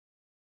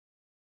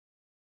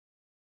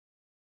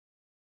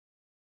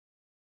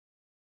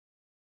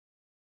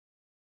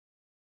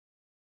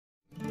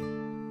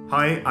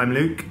Hi, I'm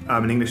Luke.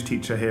 I'm an English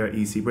teacher here at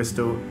EC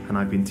Bristol and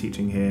I've been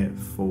teaching here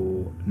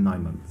for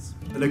 9 months.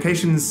 The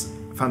location's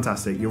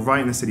fantastic. You're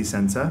right in the city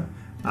centre.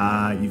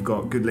 You've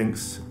got good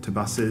links to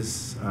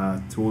buses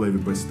to all over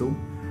Bristol,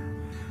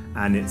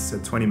 and it's a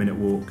 20-minute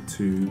walk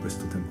to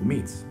Bristol Temple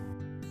Meads.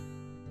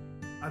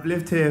 I've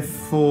lived here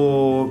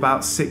for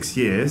about 6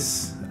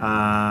 years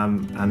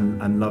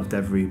and loved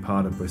every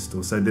part of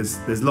Bristol. So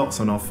there's lots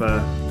on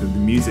offer. The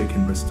music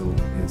in Bristol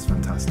is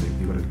fantastic.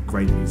 You've got a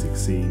great music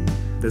scene.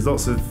 There's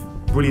lots of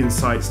brilliant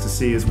sights to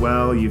see as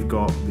well. You've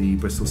got the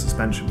Bristol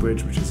Suspension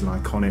Bridge, which is an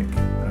iconic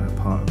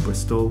part of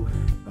Bristol.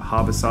 The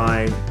harbour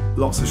side,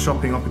 lots of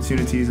shopping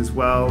opportunities as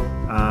well,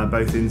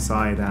 both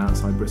inside and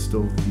outside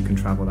Bristol. You can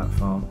travel that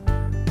far.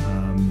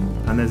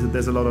 And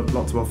there's a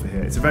lot to offer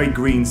here. It's a very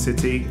green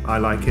city. I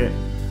like it.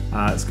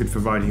 It's good for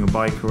riding your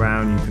bike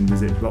around. You can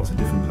visit lots of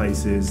different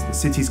places. The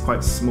city's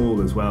quite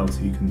small as well, so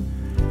you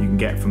can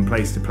get from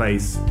place to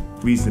place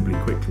reasonably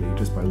quickly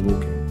just by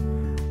walking.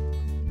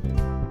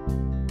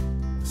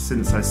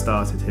 Since I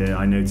started here,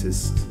 I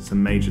noticed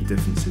some major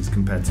differences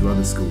compared to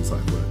other schools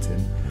I've worked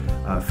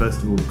in.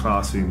 First of all, the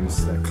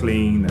classrooms, they're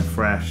clean, they're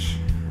fresh,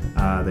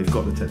 they've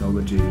got the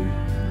technology.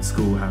 The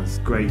school has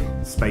great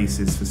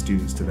spaces for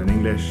students to learn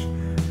English.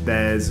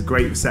 There's a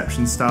great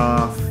reception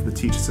staff, the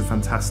teachers are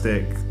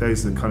fantastic.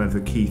 Those are kind of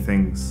the key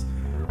things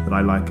that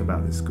I like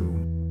about this school.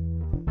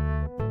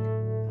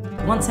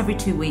 Once every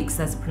 2 weeks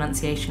there's a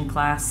pronunciation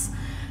class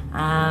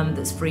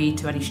that's free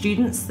to any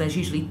students. There's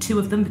usually 2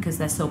 of them because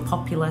they're so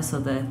popular, so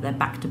they're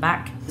back to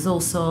back. There's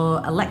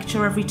also a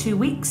lecture every 2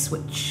 weeks,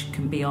 which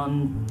can be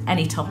on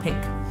any topic.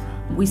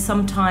 We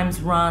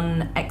sometimes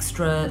run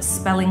extra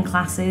spelling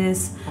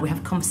classes. We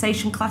have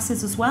conversation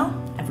classes as well,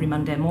 every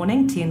Monday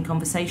morning, tea and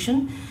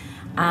conversation.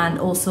 And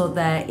also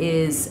there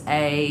is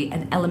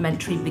an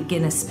elementary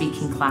beginner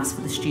speaking class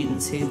for the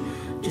students who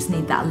just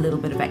need that little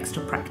bit of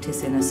extra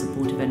practice in a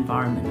supportive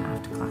environment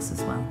after class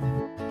as well.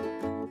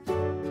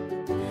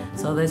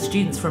 So there's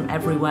students from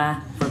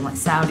everywhere, from like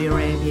Saudi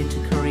Arabia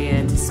to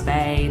Korea to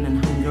Spain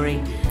and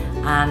Hungary.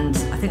 And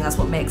I think that's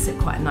what makes it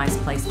quite a nice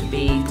place to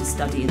be, to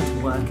study and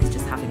to work, is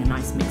just having a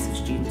nice mix of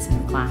students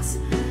in the class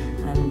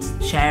and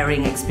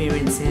sharing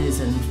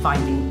experiences and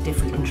finding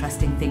different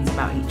interesting things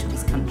about each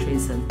other's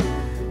countries. And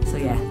so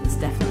yeah, there's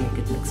definitely a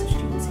good mix of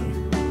students here.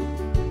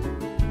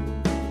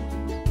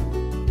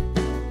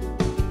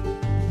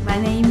 My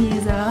name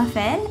is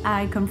Raphael,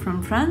 I come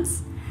from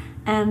France,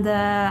 and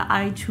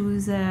I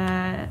choose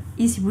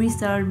EC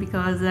Bristol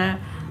because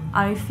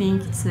I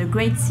think it's a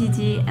great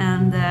city,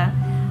 and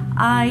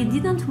I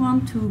didn't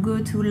want to go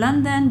to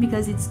London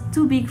because it's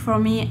too big for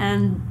me,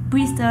 and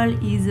Bristol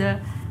is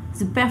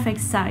the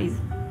perfect size.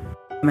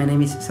 My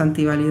name is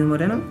Santi Valido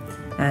Moreno.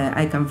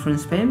 I come from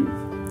Spain,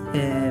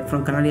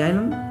 from Canary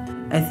Island.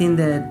 I think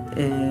that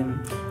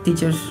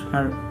teachers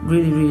are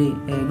really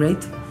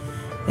great.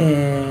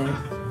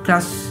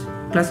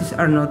 Classes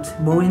are not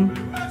boring,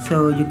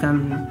 so you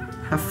can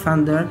have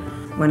fun there.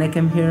 When I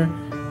came here,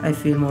 I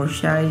feel more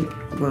shy.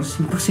 It was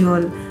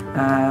impossible,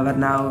 but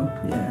now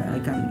I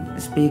can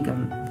speak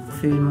and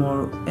feel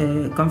more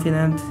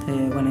confident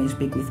when I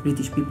speak with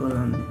British people,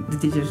 and the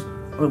teachers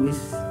always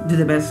do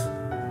the best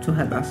to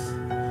help us.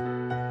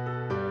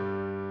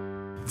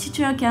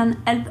 Teacher can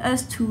help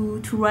us to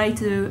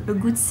write a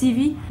good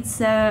CV. It's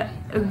a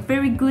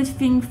very good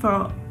thing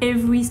for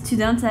every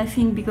student, I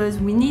think, because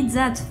we need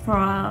that for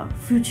our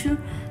future.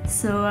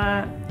 So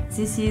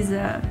this is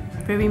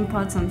very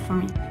important for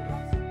me.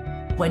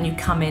 When you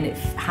come in, it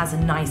has a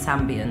nice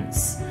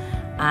ambience,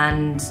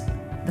 and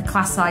the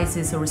class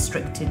sizes are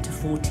restricted to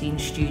 14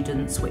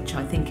 students, which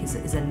I think is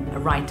a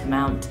right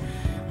amount.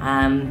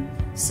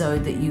 So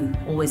that you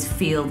always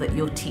feel that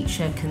your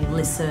teacher can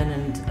listen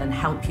and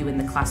help you in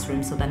the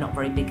classroom, so they're not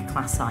very big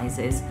class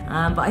sizes.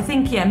 But I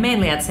think, yeah,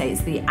 mainly I'd say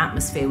it's the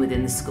atmosphere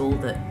within the school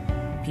that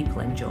people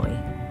enjoy.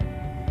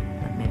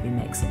 That maybe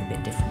makes it a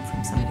bit different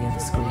from some of the other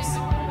schools.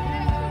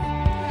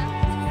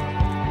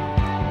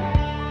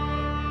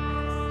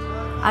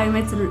 I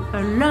met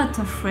a lot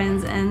of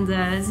friends, and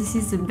this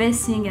is the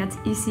best thing at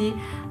EC.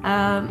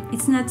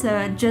 It's not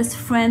just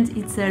friends,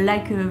 it's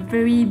like a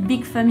very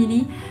big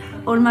family.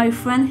 All my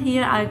friends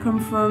here, I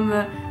come from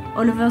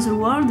all over the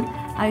world.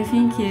 I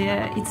think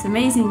it's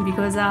amazing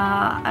because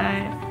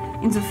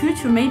in the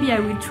future maybe I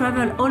will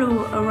travel all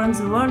around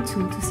the world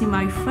to see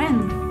my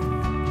friends.